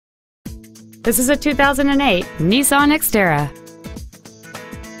This is a 2008 Nissan XTERRA.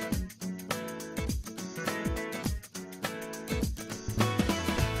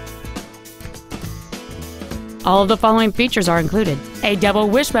 All of the following features are included: a double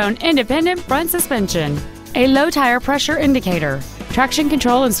wishbone independent front suspension, a low tire pressure indicator, traction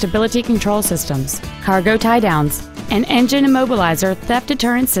control and stability control systems, cargo tie-downs, an engine immobilizer theft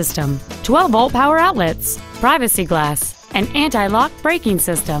deterrent system, 12-volt power outlets, privacy glass, an anti-lock braking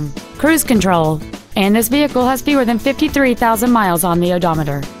system, cruise control, and this vehicle has fewer than 53,000 miles on the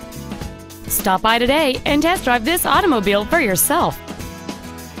odometer. Stop by today and test drive this automobile for yourself.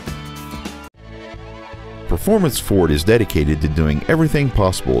 Performance Ford is dedicated to doing everything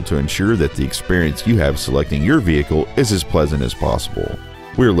possible to ensure that the experience you have selecting your vehicle is as pleasant as possible.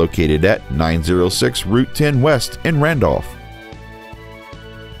 We are located at 906 Route 10 West in Randolph.